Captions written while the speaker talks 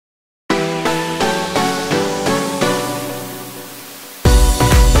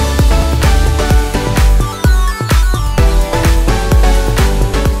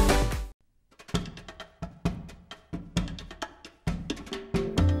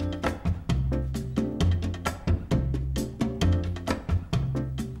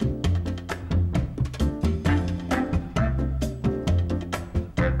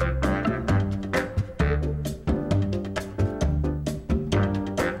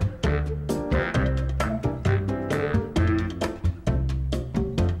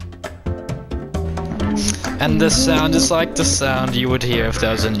And the sound is like the sound you would hear if there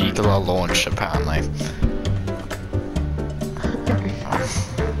was a nuclear launch, apparently.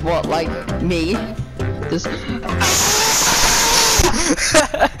 What, like me? Just.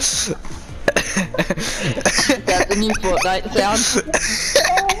 That's the new Fortnite sound.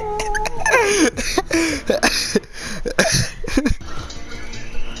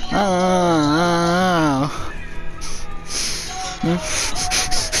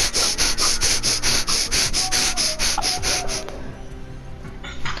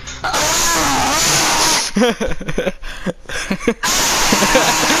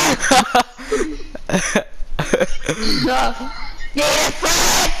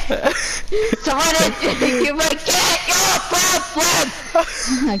 Someone is you my cat, you're a problem!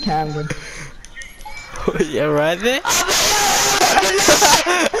 Okay, I'm good. You right there?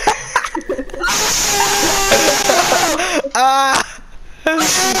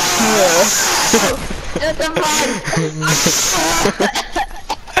 Just a fun!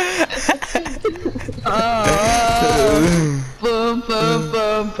 Boom, boom,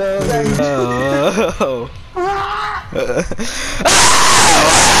 boom, boom. And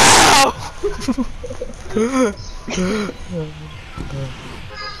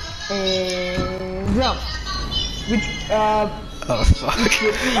jump. Which oh fuck!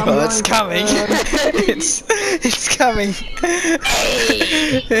 Oh, it's coming! it's coming!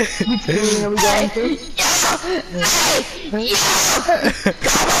 which building are we going to?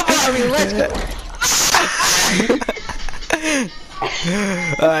 Let's go!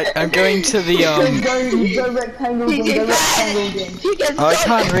 Alright, I'm going to the Go rectangle again, go rectangle again. Oh, I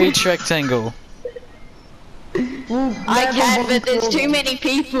can't reach rectangle. I can, but there's too many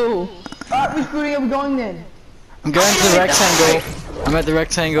people. Alright, which building are we going then? I'm going to the rectangle. I'm at the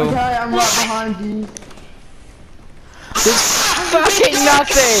rectangle. Okay, I'm right behind you. There's fucking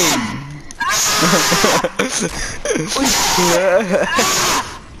nothing!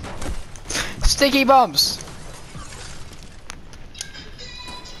 Sticky bombs!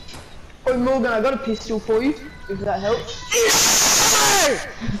 Oh Morgan, I got a pistol for you, if that helps.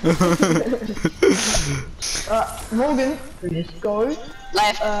 Morgan, go.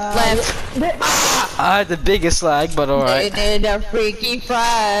 Left. I had the biggest lag, but alright. They did a Freaky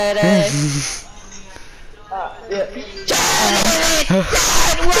Friday. Yeah.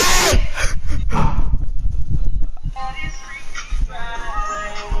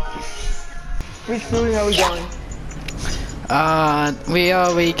 Which building are we going?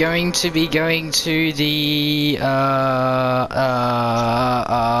 We going to be going to the L's.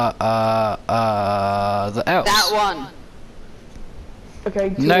 That one.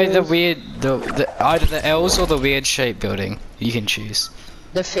 Okay. No, the either the L's or the weird shaped building. You can choose.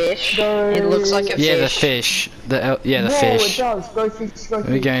 The fish. It looks like a fish. Yeah, the fish. The Whoa, fish. it does. Go fish, go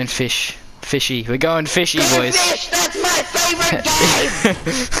fish. We're going fish. Fishy. We're going fishy, boys. Fish, that's my favorite game!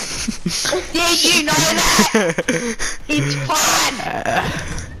 Did you know that? It's fun!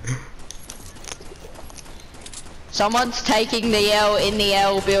 Someone's taking the L in the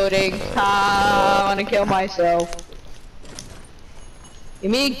L building. I wanna kill myself.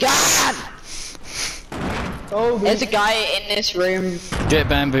 Give me a gun! Oh, There's a guy in this room. Get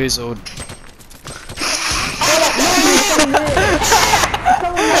bamboozled.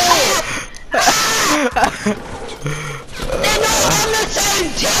 They're not on the same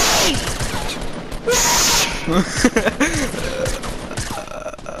team!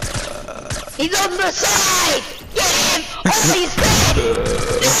 He's on the side! Get him! Oh, he's dead!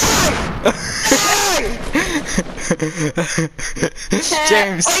 No!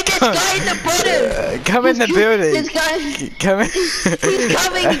 James, oh, this guy in the bottom! come in the building. This guy... Come in. He's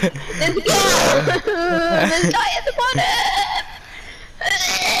coming! This guy at the bottom!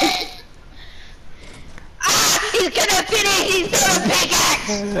 He's gonna finish! He's got a pickaxe!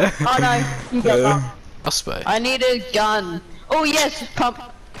 Oh no, you get that. Crossbow. I need a gun. Oh yes, pump.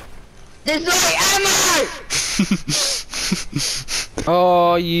 There's no ammo!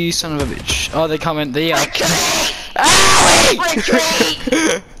 Oh, you son of a bitch. Oh, they come in. They are. Retreat! Retreat!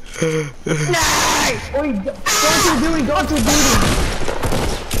 No! Oi, go to the building, go to the building!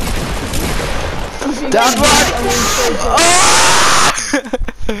 Down one!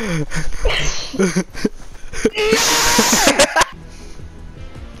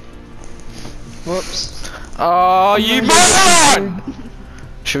 Whoops. Oh, you moron!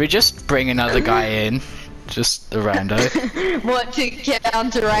 Should we just bring another guy in? Just a rando. What, to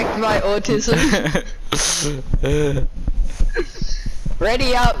counteract my autism?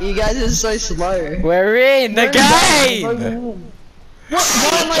 Ready up, you guys are so slow. We're in the game! What?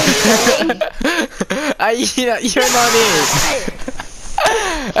 Why am I You're not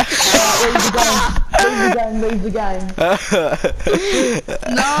in. Leave the game.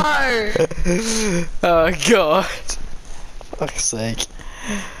 No! Oh god. Fuck's sake.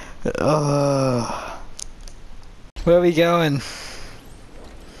 Oh. Where are we going?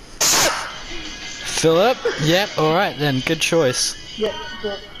 Philip? Yep, alright then, good choice. Yep.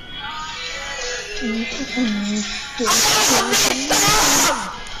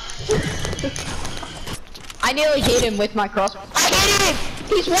 I nearly hit him with my cross. I hit him!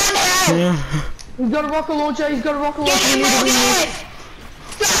 He's one health! Yeah. He's got a rocket launcher, Get him, Morgan!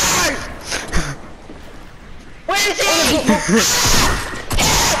 Go! Where is he?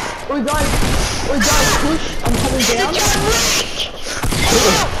 Oi guys, push, I'm coming down.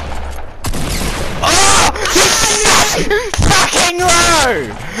 Oh! He's fucking low!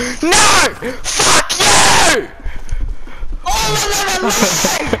 No! Fuck you! All of them are low!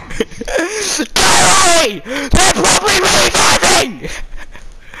 Go away! They're probably reviving!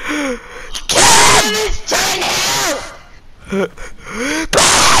 Kill him! It's 10 health!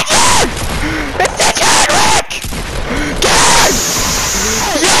 Behind you! It's the Chadwick! Go!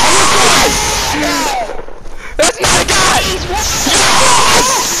 Yes! There's another guy!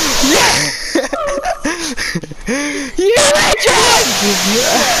 Yes! You legend!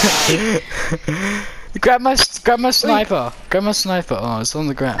 Grab my sniper. Grab my sniper. Oh, it's on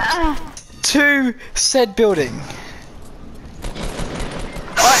the ground. To said building.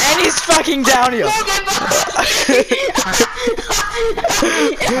 Oh, and he's fucking down here.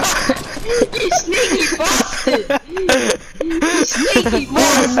 You sneaky bastard! You sneaky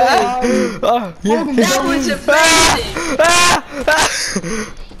bastard! Oh, yeah. That was amazing!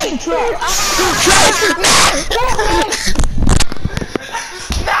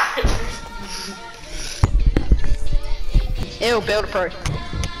 Ew, build pro.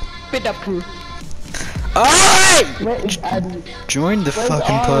 Build up pro. Alright! Where is Abby? Join the Where's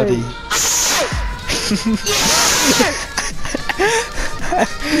fucking Ari? party.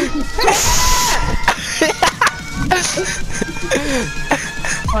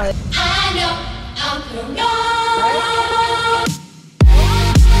 I know I'm